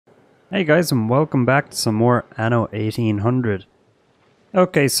Hey guys, and welcome back to some more Anno 1800.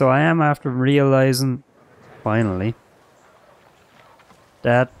 Okay, so I am after realizing, finally,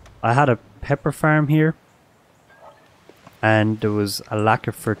 that I had a pepper farm here and there was a lack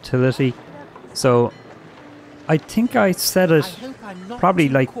of fertility. So I think I said it probably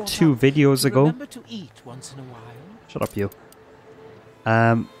like 2 videos ago. Shut up, you.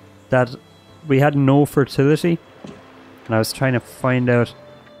 That we had no fertility, and I was trying to find out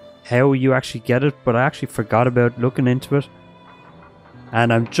how you actually get it, but I actually forgot about looking into it.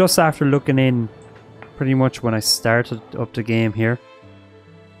 And I'm just after looking in pretty much when I started up the game here.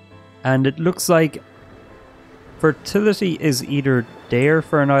 And it looks like fertility is either there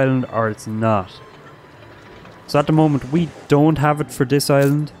for an island or it's not. So at the moment we don't have it for this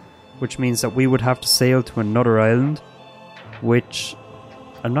island, which means that we would have to sail to another island, which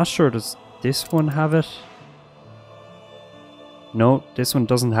I'm not sure, does this one have it? No, this one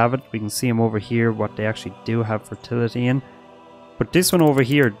doesn't have it. We can see them over here, what they actually do have fertility in. But this one over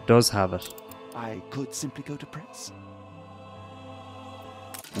here does have it. I could simply go to press.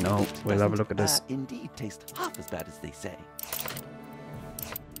 No, we'll have a look at this. Indeed taste half as bad as they say.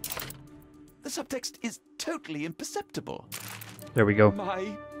 The subtext is totally imperceptible. There we go.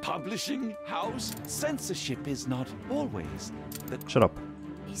 My publishing house censorship is not always the... Shut up.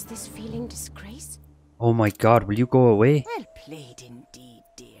 Is this feeling disgrace? Oh my god, will you go away? Well played indeed,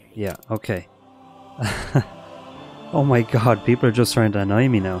 dearie. Yeah, okay. Oh my god, people are just trying to annoy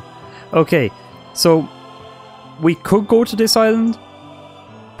me now. Okay, so we could go to this island,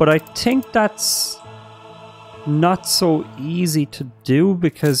 but I think that's not so easy to do,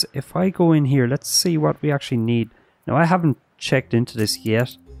 because if I go in here, let's see what we actually need. Now, I haven't checked into this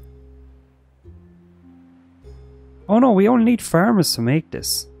yet. Oh no, we only need farmers to make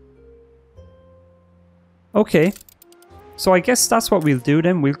this. Okay, so I guess that's what we'll do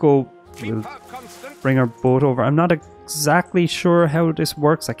then. We'll bring our boat over. I'm not exactly sure how this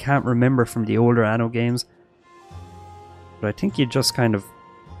works. I can't remember from the older Anno games. But I think you just kind of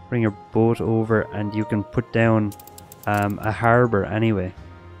bring your boat over and you can put down a harbour anyway.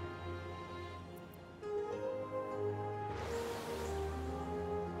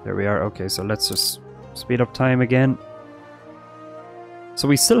 There we are. Okay, so let's just speed up time again. So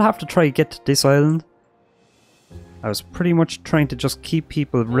we still have to try to get to this island. I was pretty much trying to just keep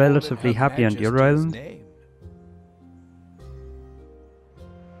people relatively happy on the other island.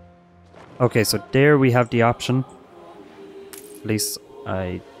 Okay, so there we have the option. At least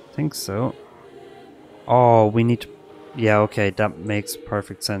I think so. Oh, we need to... Yeah, okay, that makes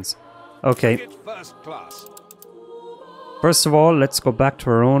perfect sense. Okay. First of all, let's go back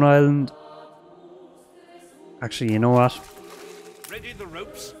to our own island. Actually, you know what? Ready the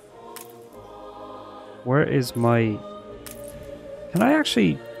ropes. Where is my... Can I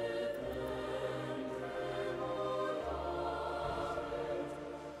actually...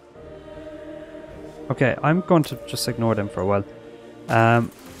 Okay, I'm going to just ignore them for a while.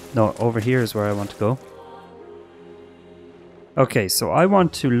 No, over here is where I want to go. Okay, so I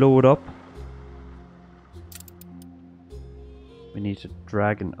want to load up. We need to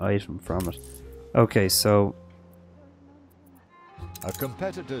drag an item from it. Okay, so... A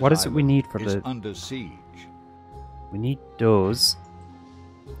competitor's what is it we need for the... under siege. We need those.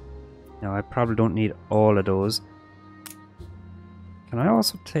 Now, I probably don't need all of those. Can I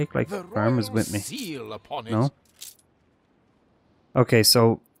also take, like, farmers with me? Seal upon it. No? Okay,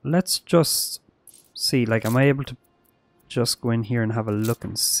 so let's just see, like, am I able to just go in here and have a look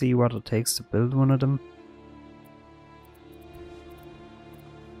and see what it takes to build one of them?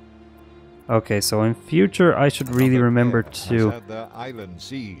 Okay, so in future I should really remember to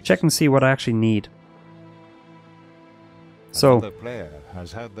check and see what I actually need. So, Another player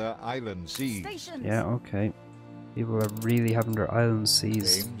has had their island seized. yeah, okay. People are really having their island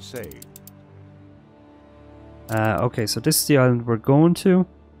seized. Game saved. Okay, so this is the island we're going to.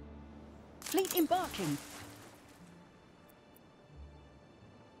 Fleet embarking.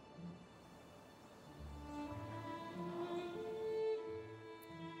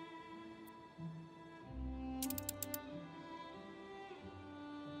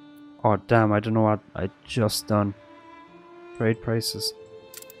 Oh damn, I don't know what I just done. Trade prices.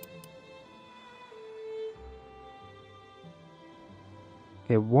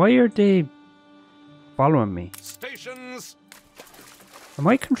 Okay, why are they following me? Stations. Am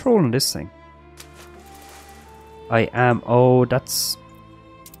I controlling this thing? I am. Oh, that's...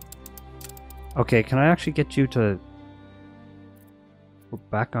 Okay, can I actually get you to go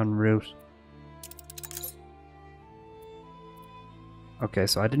back en route? Okay,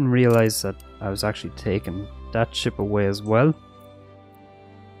 so I didn't realize that I was actually taking that ship away as well.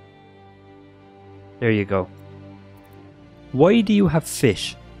 There you go. Why do you have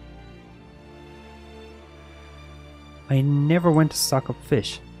fish? I never went to stock up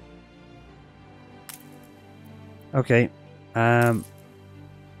fish. Okay. Oh,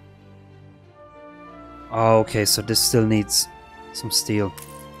 okay, so this still needs some steel.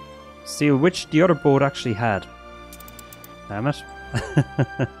 Steel, which the other boat actually had. Damn it.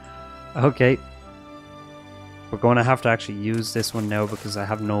 Okay. We're going to have to actually use this one now because I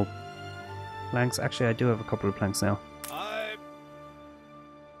have no planks. Actually, I do have a couple of planks now.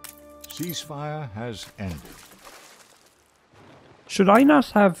 Ceasefire has ended. Should I not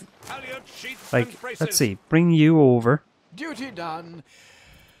have, like, let's see, bring you over. Duty done.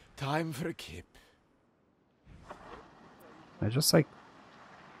 Time for a kip. I just like,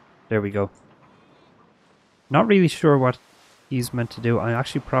 there we go. Not really sure what he's meant to do. I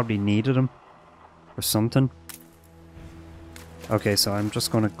actually probably needed him for something. Okay, so I'm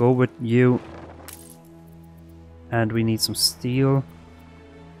just going to go with you. And we need some steel.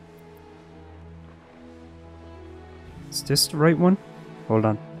 Is this the right one? Hold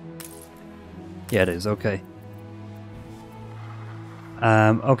on. Yeah, it is. Okay.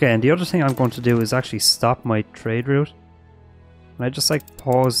 Okay, and the other thing I'm going to do is actually stop my trade route. Can I just like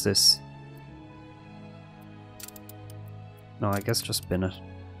pause this? No, I guess just bin it.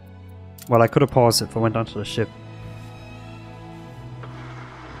 Well, I could have paused it if I went onto the ship.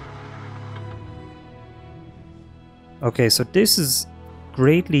 Okay, so this is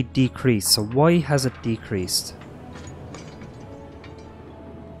greatly decreased. So why has it decreased?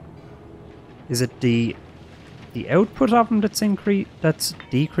 Is it the output of them that's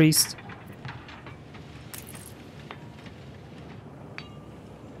decreased?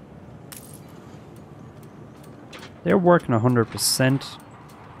 They're working 100%.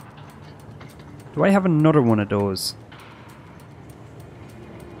 Do I have another one of those?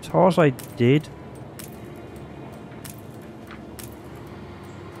 Thought I did.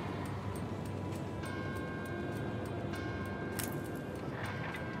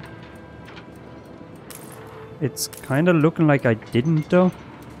 It's kind of looking like I didn't though.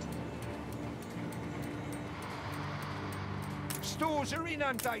 Stores are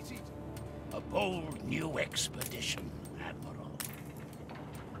inundated. A bold new expedition, Admiral.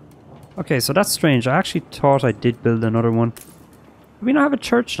 Okay, so that's strange. I actually thought I did build another one. Do we not have a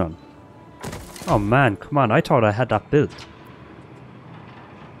church done? Oh man, come on. I thought I had that built.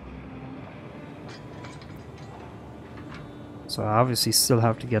 So I obviously still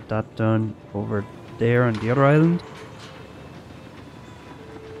have to get that done over there on the other island.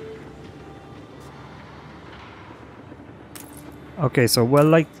 Okay, so well,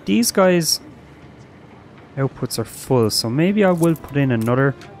 like these guys outputs are full, so maybe I will put in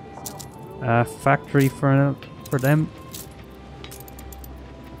another factory for them.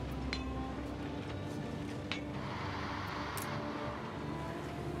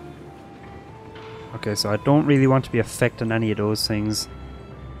 Okay, so I don't really want to be affecting any of those things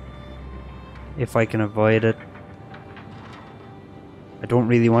if I can avoid it. I don't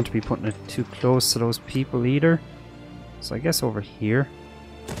really want to be putting it too close to those people either. So I guess over here.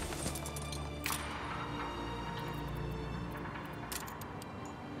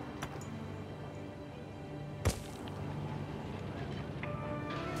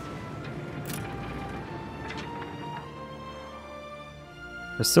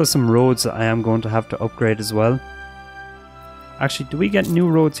 There's still some roads that I am going to have to upgrade as well. Actually, do we get new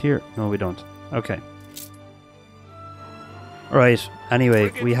roads here? No, we don't. Okay. Alright,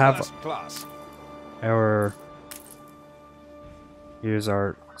 anyway, we have our... Here's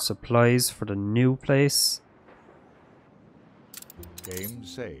our supplies for the new place. Game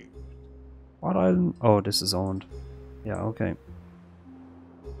saved. What island? Oh, this is owned. Yeah, okay.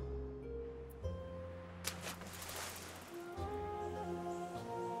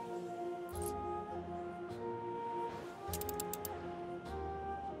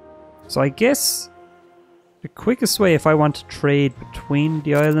 So I guess the quickest way if I want to trade between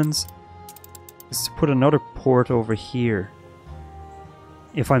the islands is to put another port over here.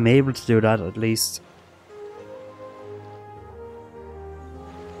 If I'm able to do that at least.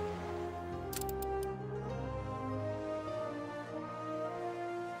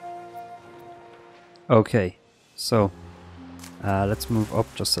 Okay, so let's move up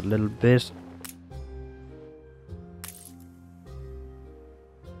just a little bit.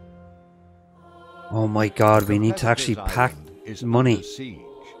 Oh my god, we need to actually pack money.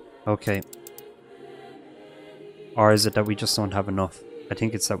 Okay. Or is it that we just don't have enough? I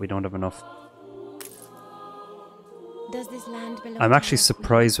think it's that we don't have enough. Does this land belong I'm actually to us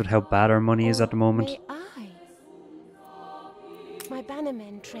surprised with how bad our money is at the moment. may I? My banner Inner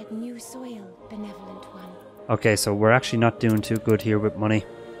men tread new soil, benevolent one. Okay, so we're actually not doing too good here with money.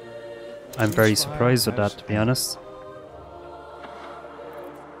 I'm very surprised with that, to be honest.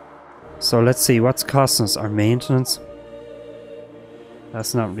 So let's see, what's costing us? Our maintenance.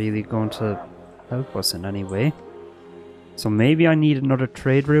 That's not really going to help us in any way. So maybe I need another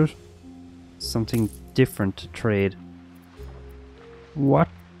trade route. Something different to trade. What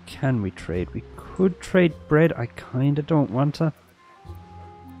can we trade? We could trade bread. I kind of don't want to.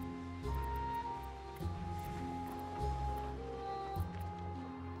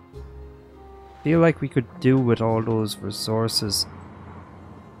 Feel like we could do with all those resources.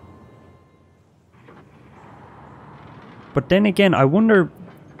 But then again, I wonder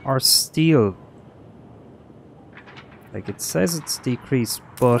our steel. Like it says it's decreased,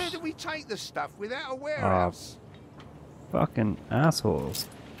 but Where do we take the stuff without a warehouse? fucking assholes.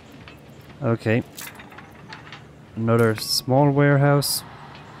 Okay. Another small warehouse.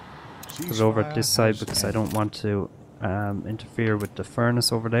 Goes over at this side because I don't want to interfere with the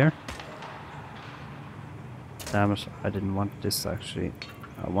furnace over there. Damn it, I didn't want this actually.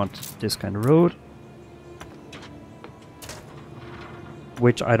 I wanted this kind of road.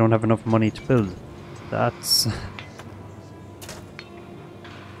 Which I don't have enough money to build. That's...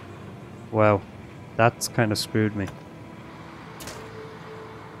 wow. That's kind of screwed me.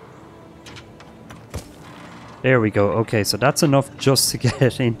 There we go. Okay, so that's enough just to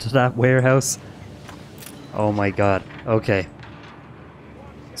get into that warehouse. Oh my god. Okay.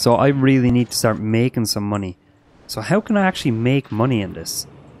 So I really need to start making some money. So how can I actually make money in this?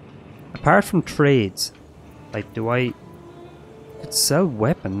 Apart from trades, like do I could sell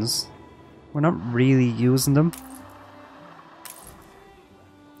weapons? We're not really using them.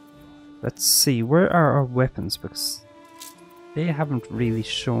 Let's see, where are our weapons? Because they haven't really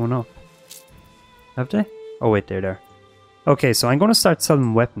shown up. Have they? Oh wait, they're there. Okay, so I'm going to start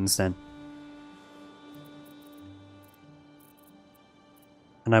selling weapons then.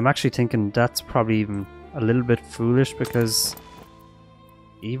 And I'm actually thinking that's probably even a little bit foolish because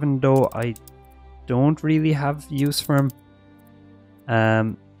even though I don't really have use for him,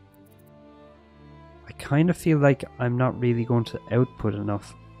 I kind of feel like I'm not really going to output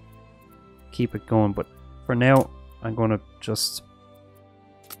enough. Keep it going, but for now I'm going to just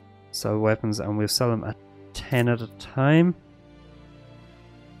sell weapons and we'll sell them at 10 at a time.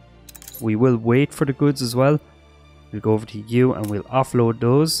 We will wait for the goods as well. We'll go over to you and we'll offload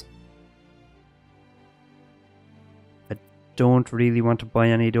those. I don't really want to buy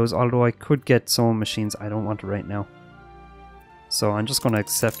any of those, although I could get sewing machines. I don't want it right now. So I'm just going to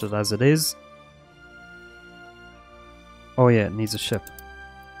accept it as it is. Oh yeah, it needs a ship.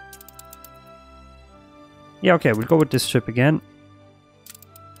 Yeah, okay, we'll go with this ship again.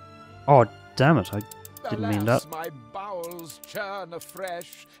 Oh, damn it, I didn't mean that. My bowels churn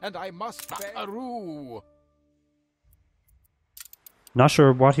afresh, and I must buckaroo. Not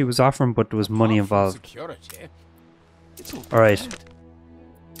sure what he was offering, but there was money involved. Alright.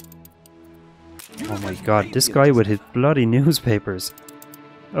 Oh my god, this guy with his bloody newspapers.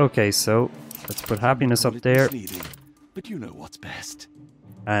 Okay, so let's put happiness up there. But you know what's best.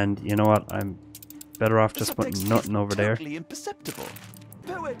 And you know what, I'm better off just putting nothing over there. Totally imperceptible.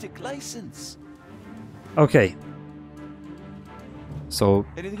 Poetic license. Okay. So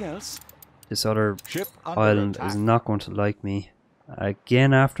Anything else? this other Ship under island attack. is not going to like me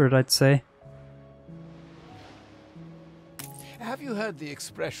again after it, I'd say. Have you heard the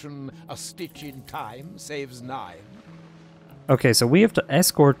expression, a stitch in time saves 9? Okay, so we have to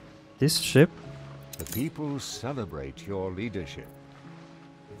escort this ship. The people celebrate your leadership.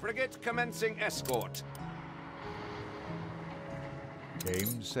 Frigate commencing escort.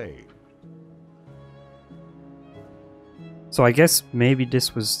 Game saved. So I guess maybe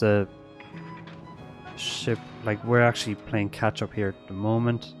this was the ship. Like, we're actually playing catch up here at the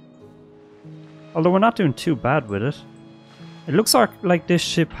moment. Although we're not doing too bad with it. It looks like this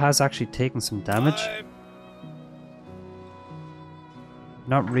ship has actually taken some damage.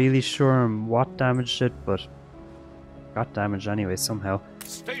 Not really sure on what damaged it, but got damaged anyway somehow.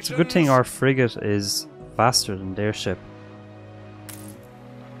 It's a good thing our frigate is faster than their ship.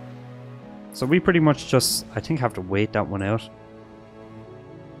 So we pretty much just, I think, have to wait that one out.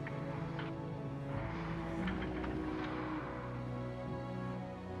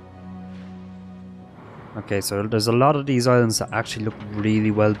 Okay, so there's a lot of these islands that actually look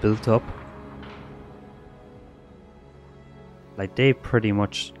really well built up. Like, they pretty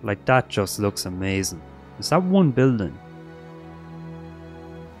much, like, that just looks amazing. Is that one building?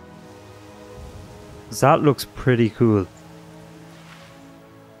 'Cause that looks pretty cool.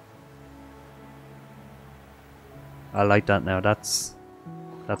 I like that now. That's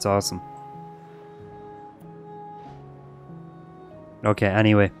That's awesome. Okay,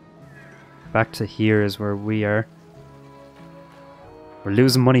 anyway. Back to here is where we are. We're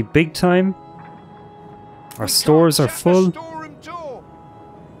losing money big time. Our stores are full.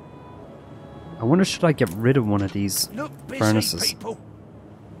 I wonder, should I get rid of one of these furnaces?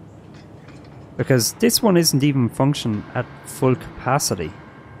 Because this one isn't even functioning at full capacity.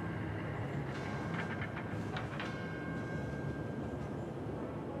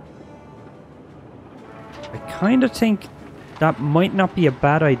 I kind of think that might not be a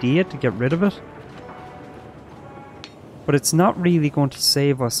bad idea to get rid of it. But it's not really going to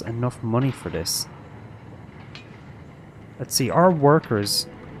save us enough money for this. Let's see, our workers...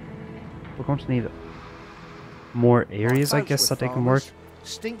 We're going to need more areas, I guess, that they can work.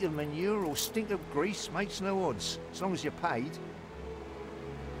 Stink of manure or stink of grease makes no odds, as long as you're paid.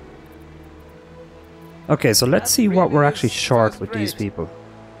 Okay, so let's see what we're actually short with these people.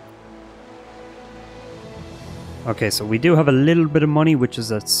 Okay, so we do have a little bit of money, which is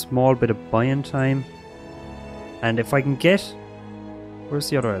a small bit of buying time. And if I can get... Where's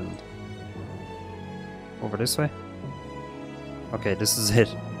the other island? Over this way? Okay, this is it.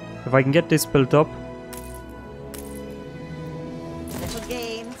 If I can get this built up...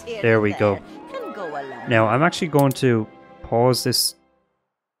 There we go. Now, I'm actually going to pause this...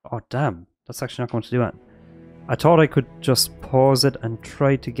 Oh, damn. That's actually not going to do it. I thought I could just pause it and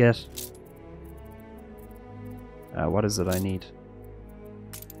try to get... what is it I need?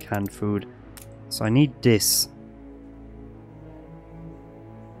 Canned food. So I need this.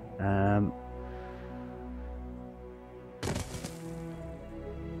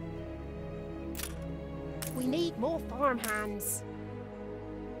 We need more farm hands.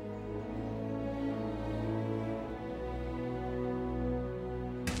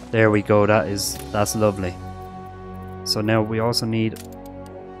 There we go, that's lovely. So now we also need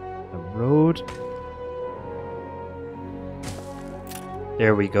a road.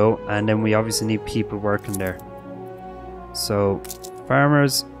 There we go, and then we obviously need people working there. So,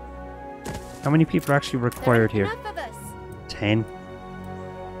 farmers, how many people are actually required here? 10.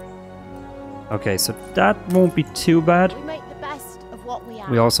 Okay, so that won't be too bad. We make the best of what we have.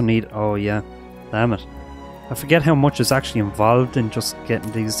 We also need, oh yeah, damn it. I forget how much is actually involved in just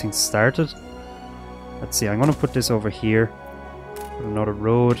getting these things started. Let's see, I'm going to put this over here. Put another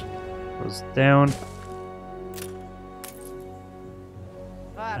road. Goes down.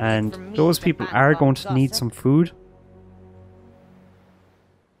 And those people are going to need some food.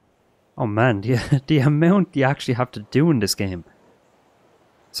 Oh man, the amount you actually have to do in this game.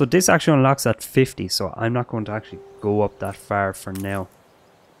 So this actually unlocks at 50, so I'm not going to actually go up that far for now.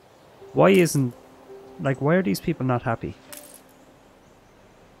 Why isn't... Like, why are these people not happy?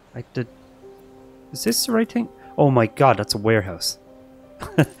 Like, is this the right thing? Oh my god, that's a warehouse.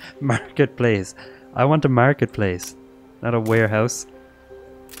 Marketplace. I want a marketplace, not a warehouse.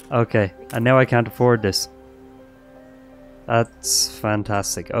 Okay, and now I can't afford this. That's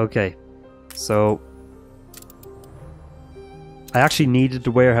fantastic. Okay, so... I actually needed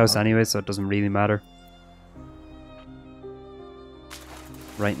the warehouse anyway, so it doesn't really matter.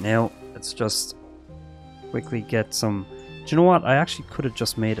 Right now, let's just... quickly get some... Do you know what? I actually could have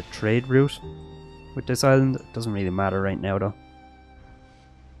just made a trade route with this island. It doesn't really matter right now though.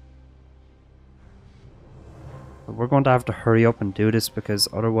 But we're going to have to hurry up and do this because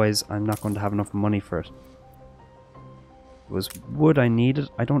otherwise I'm not going to have enough money for it. It was wood I needed.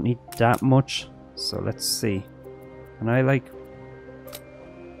 I don't need that much. So let's see. Can I like...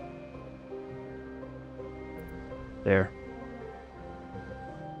 There.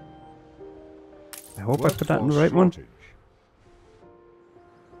 I hope I put that in the right one.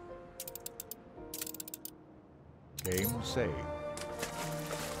 Game saved.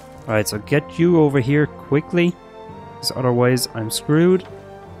 Alright, so get you over here quickly, because otherwise I'm screwed.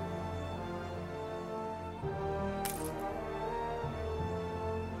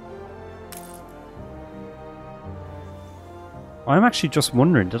 I'm actually just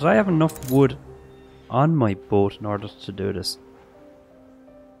wondering, did I have enough wood on my boat in order to do this?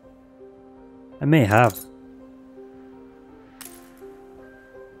 I may have.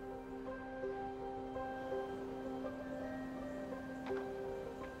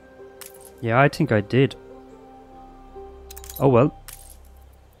 Yeah, I think I did. Oh well.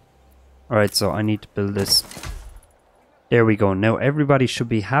 Alright, so I need to build this. There we go. Now everybody should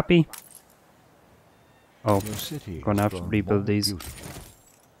be happy. Oh, gonna have to rebuild these.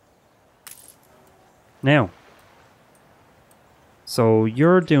 Now. So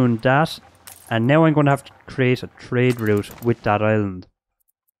you're doing that. And now I'm going to have to create a trade route with that island.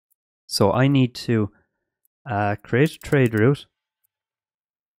 So I need to create a trade route.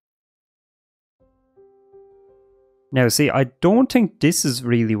 Now, see, I don't think this is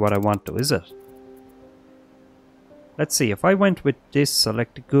really what I want though, is it? Let's see, if I went with this,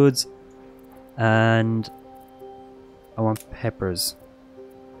 select the goods, and I want peppers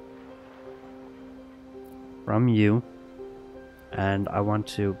from you, and I want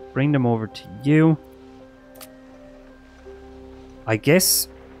to bring them over to you. I guess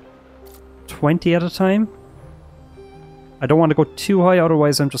 20 at a time. I don't want to go too high,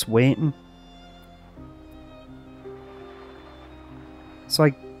 otherwise I'm just waiting. So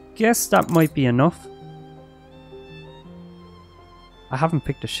I guess that might be enough. I haven't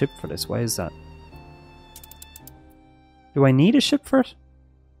picked a ship for this. Why is that? Do I need a ship for it?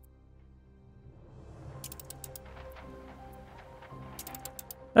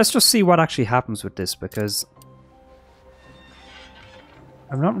 Let's just see what actually happens with this, because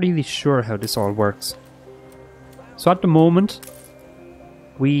I'm not really sure how this all works. So at the moment,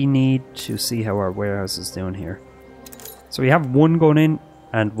 we need to see how our warehouse is doing here. So we have one going in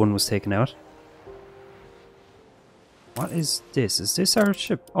and one was taken out. What is this? Is this our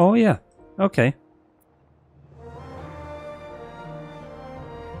ship? Oh yeah. Okay.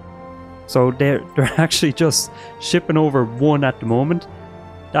 So they're actually just shipping over one at the moment.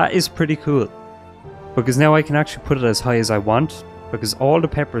 That is pretty cool. Because now I can actually put it as high as I want. Because all the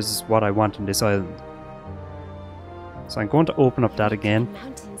peppers is what I want on this island. So I'm going to open up that again.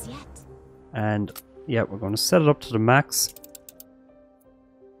 And yeah, we're going to set it up to the max.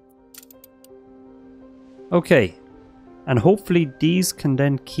 Okay. And hopefully these can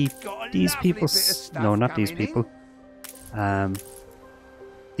then keep these people... No, not these people.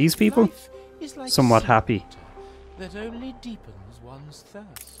 These people somewhat happy. That only deepens one's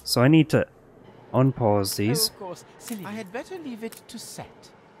thirst. So I need to unpause these. Oh, of course. Silly. I had better leave it to set.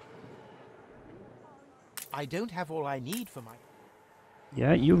 I don't have all I need for my...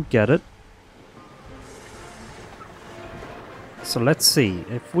 Yeah, you get it. So let's see.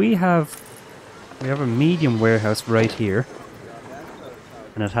 If we have a medium warehouse right here.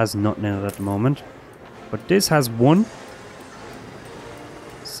 And it has nothing in it at the moment. But this has one.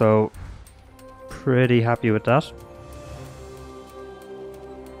 So pretty happy with that.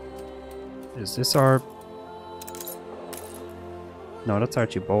 Is this our... No, that's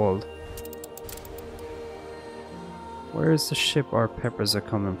Archibald. Where is the ship our peppers are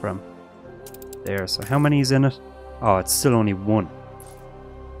coming from? There, so how many is in it? Oh, it's still only one.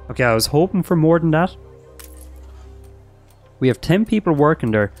 Okay, I was hoping for more than that. We have 10 people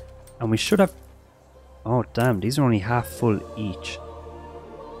working there, and we should have... Oh, damn, these are only half full each.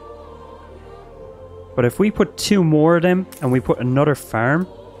 But if we put 2 more of them, and we put another farm...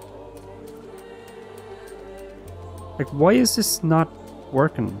 Like, why is this not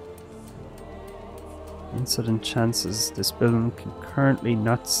working? Incident chances. This building can currently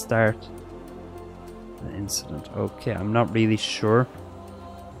not start an incident. Okay, I'm not really sure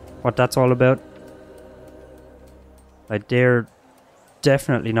what that's all about. Like, they're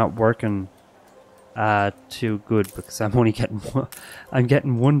definitely not working too good, because I'm only getting one, I'm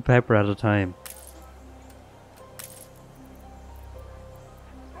getting 1 pepper at a time.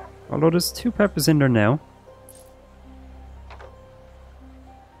 Although there's 2 peppers in there now.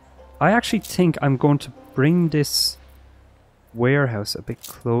 I actually think I'm going to bring this warehouse a bit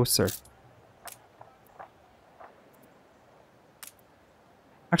closer.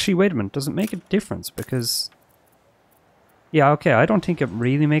 Actually, wait a minute. Does it make a difference? Because... Yeah, okay. I don't think it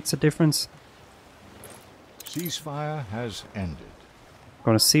really makes a difference. Ceasefire has ended. I'm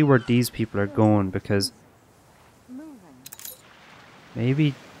going to see where these people are going, because...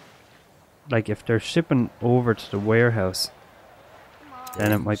 Maybe... Like, if they're shipping over to the warehouse...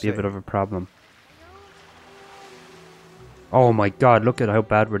 Then it might be a bit of a problem. Oh my god, look at how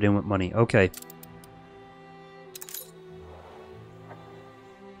bad we're doing with money. Okay.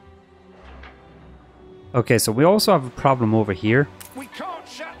 Okay, so we also have a problem over here. We can't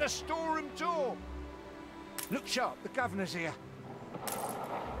shut the storeroom door. Look sharp, the governor's here.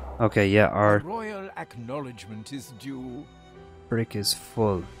 Okay, yeah, our royal acknowledgement is due. brick is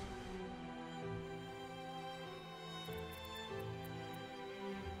full.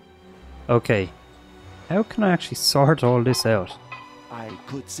 Okay, how can I actually sort all this out? I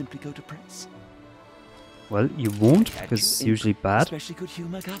could simply go to press. Well, you won't, Had because you it's in usually bad. Especially good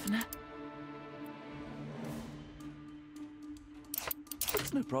humor, Governor.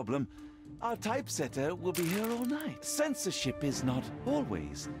 It's no problem. Our typesetter will be here all night. Censorship is not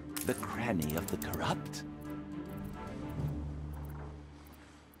always the cranny of the corrupt.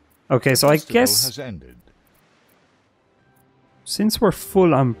 Okay, so I Festival guess has ended. since we're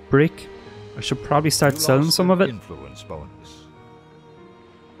full on brick, I should probably start You selling lost some an of it. Influence bonus.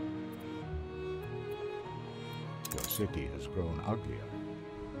 Your city has grown uglier.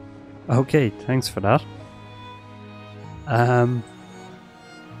 Okay, thanks for that.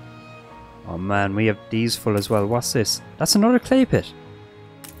 Oh man, we have these full as well. What's this? That's another clay pit.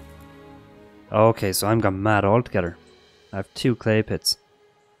 Okay, so I'm gone mad altogether. I have 2 clay pits.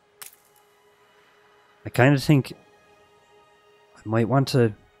 I kind of think I might want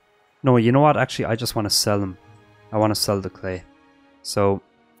to... No, you know what? Actually, I just want to sell them. I want to sell the clay. So,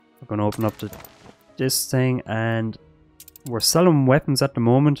 I'm going to open up this thing, and we're selling weapons at the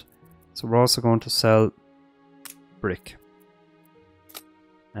moment. So we're also going to sell brick.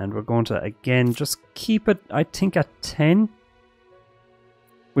 And we're going to, again, just keep it, I think, at 10.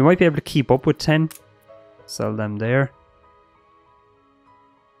 We might be able to keep up with 10. Sell them there.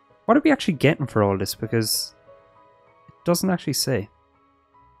 What are we actually getting for all this? Because it doesn't actually say.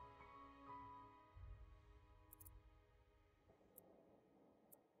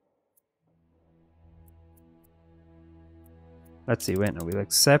 Let's see, wait, no, we'll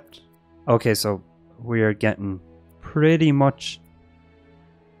accept. Okay, so we are getting pretty much...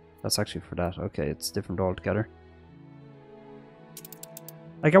 That's actually for that. Okay, it's different altogether.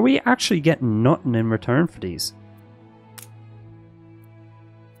 Like, are we actually getting nothing in return for these?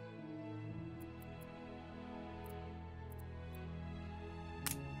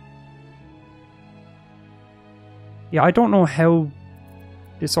 Yeah, I don't know how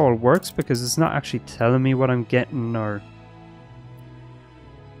this all works because it's not actually telling me what I'm getting or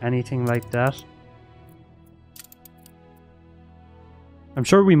anything like that. I'm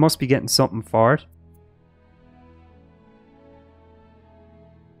sure we must be getting something for it.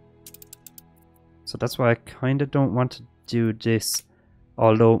 So that's why I kind of don't want to do this.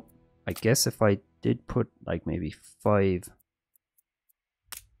 Although, I guess if I did put like maybe 5...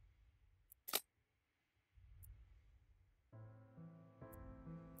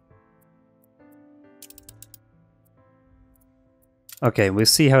 Okay, we'll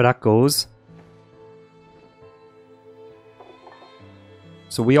see how that goes.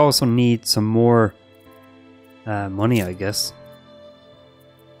 So we also need some more money, I guess.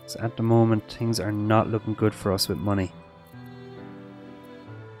 So at the moment, things are not looking good for us with money.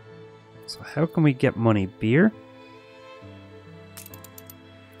 So how can we get money? Beer?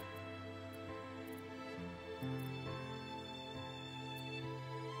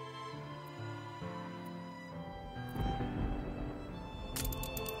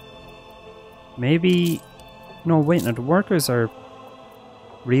 Maybe... No, wait, now the workers are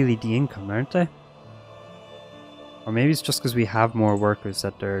really the income, aren't they? Or maybe it's just because we have more workers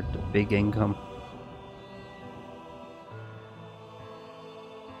that they're the big income.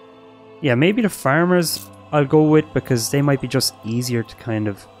 Yeah, maybe the farmers I'll go with because they might be just easier to kind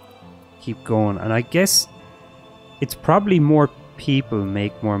of keep going. And I guess it's probably more people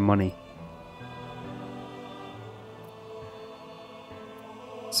make more money.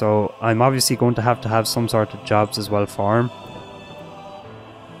 So I'm obviously going to have some sort of jobs as well for him.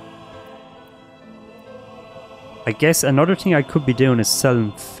 I guess another thing I could be doing is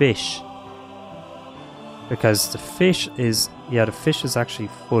selling fish. Because the fish is... Yeah, the fish is actually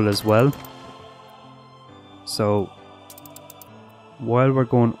full as well. So while we're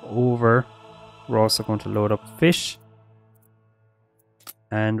going over, we're also going to load up fish.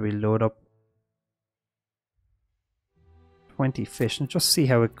 And we load up 20 fish and just see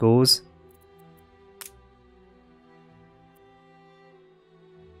how it goes.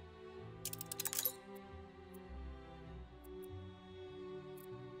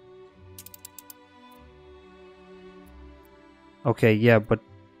 Okay, yeah, but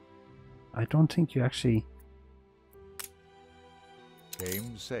I don't think you actually...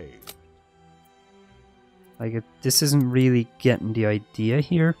 Game saved. Like, this isn't really getting the idea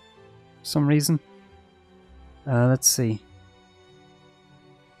here for some reason. Let's see.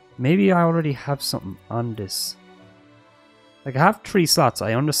 Maybe I already have something on this. Like, I have 3 slots,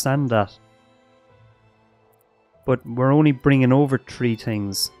 I understand that. But we're only bringing over 3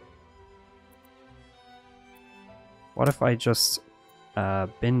 things. What if I just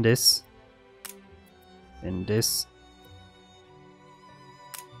bin this, and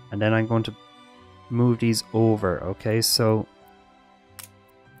then I'm going to move these over. Okay, so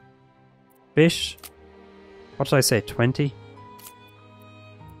fish, what did I say, 20?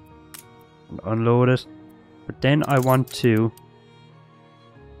 And unload it. But then I want to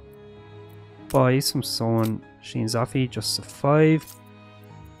buy some sewing machines off you, just a 5.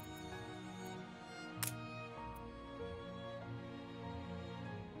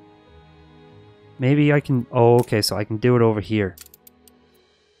 Maybe I can... Oh, okay, so I can do it over here.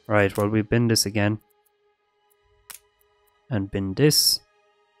 Right, well, we bin this again. And bin this.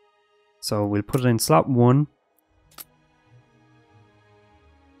 So we'll put it in slot 1.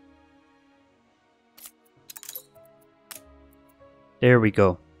 There we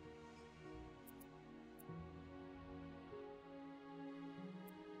go.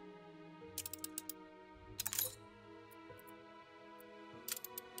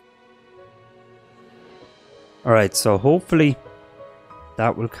 Alright, so hopefully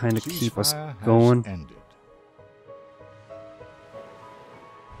that will kind of keep us Ceasefire has going. ended.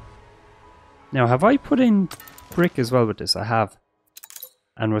 Now, have I put in brick as well with this? I have.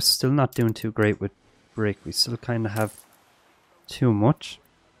 And we're still not doing too great with brick. We still kind of have too much.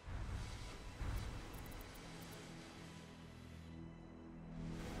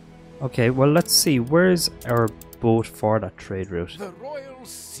 Okay, well, let's see. Where's our boat for that trade route? The royal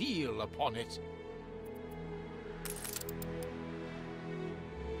seal upon it.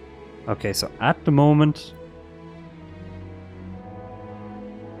 Okay, so at the moment...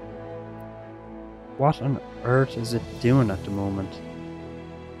 What on earth is it doing at the moment?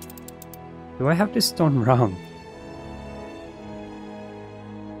 Do I have this done wrong?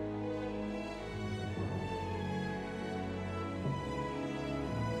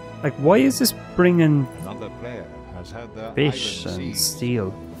 Like, why is this bringing Another player has had their fish island and seized.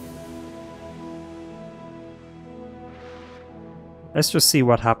 steel? Let's just see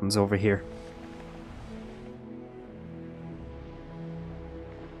what happens over here.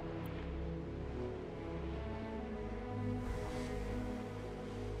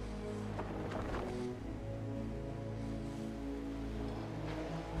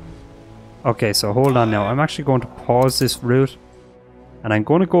 Okay, so hold on now. I'm actually going to pause this route. And I'm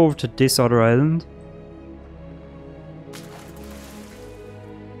going to go over to this other island.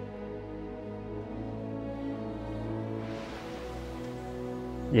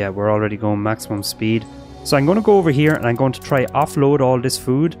 Yeah, we're already going maximum speed. So I'm going to go over here and I'm going to try offload all this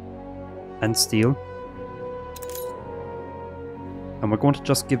food and steel. And we're going to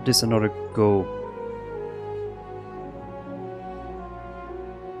just give this another go.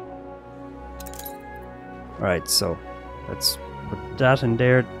 Alright, so let's put that in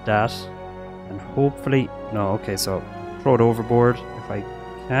there, that, and hopefully... No, okay, so throw it overboard if I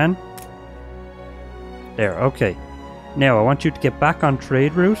can. There, okay. Now I want you to get back on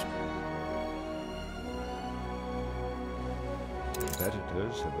trade route.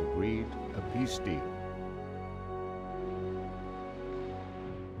 Competitors have agreed a peace deal.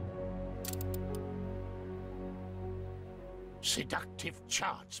 Seductive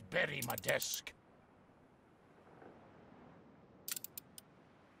charts bury my desk.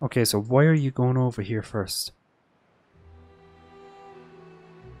 Okay, so why are you going over here first?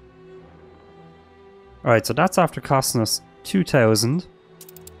 Alright, so that's after costing us 2,000.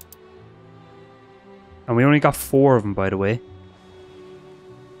 And we only got 4 of them, by the way.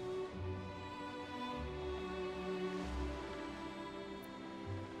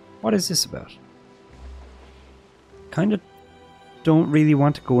 What is this about? Kind of don't really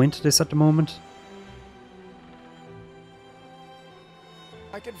want to go into this at the moment.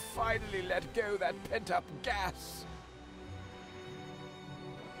 I can finally let go that pent-up gas.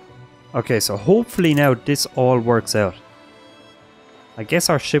 Okay, so hopefully now this all works out. I guess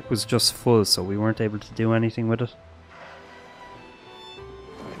our ship was just full, so we weren't able to do anything with it.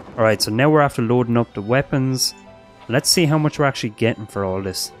 Alright, so now we're after loading up the weapons. Let's see how much we're actually getting for all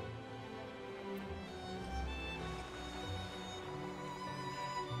this.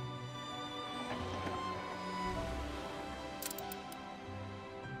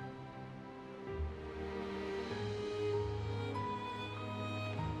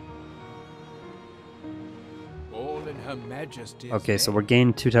 All in Her Majesty's Okay, so name. we're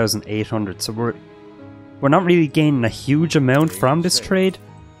gaining 2,800. So we're not really gaining a huge amount from this trade,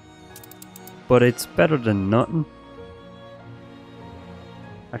 but it's better than nothing.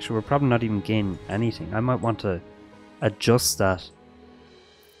 Actually, we're probably not even gaining anything. I might want to adjust that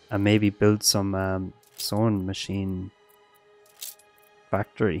and maybe build some sewing machine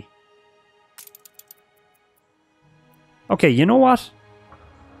factory. Okay, you know what?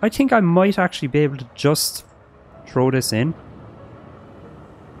 I think I might actually be able to just throw this in.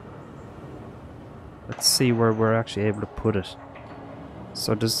 Let's see where we're actually able to put it.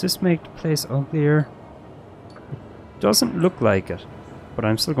 So does this make the place uglier? It doesn't look like it, but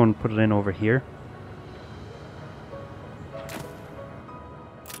I'm still going to put it in over here.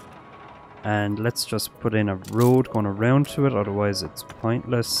 And let's just put in a road going around to it, otherwise it's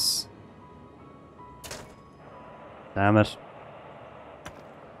pointless. Damn it.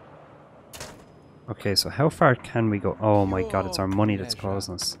 Okay, so how far can we go? Oh my god, it's our money that's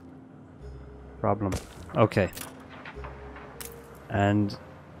causing us problem. Okay. And...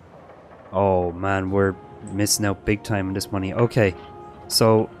 oh man, we're missing out big time on this money. Okay,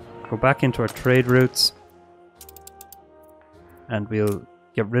 so go back into our trade routes. and we'll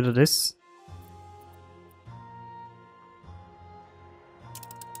get rid of this.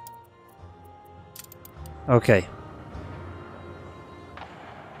 Okay.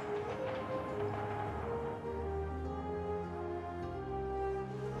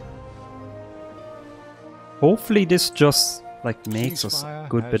 Hopefully this just like makes us a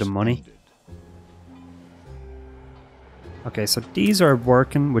good bit of money. Okay, so these are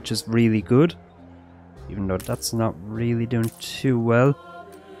working, which is really good. Even though that's not really doing too well.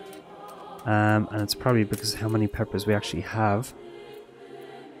 And it's probably because of how many peppers we actually have.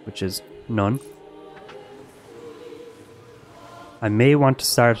 Which is none. I may want to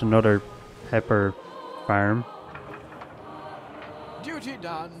start another pepper farm. Duty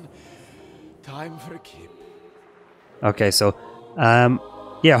done. Time for a kip. Okay, so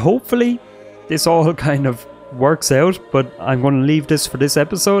yeah, hopefully this all kind of works out, but I'm going to leave this for this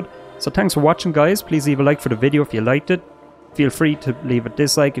episode. So thanks for watching, guys. Please leave a like for the video if you liked it. Feel free to leave a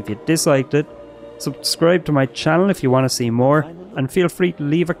dislike if you disliked it. Subscribe to my channel if you want to see more, and feel free to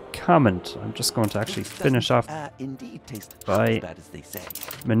leave a comment. I'm just going to actually finish off by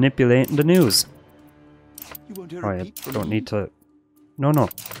manipulating the news. Right, I don't need to... No,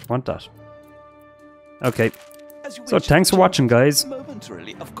 want that. Okay. So thanks for watching, guys.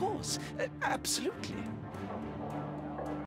 Momentarily, of course. Absolutely.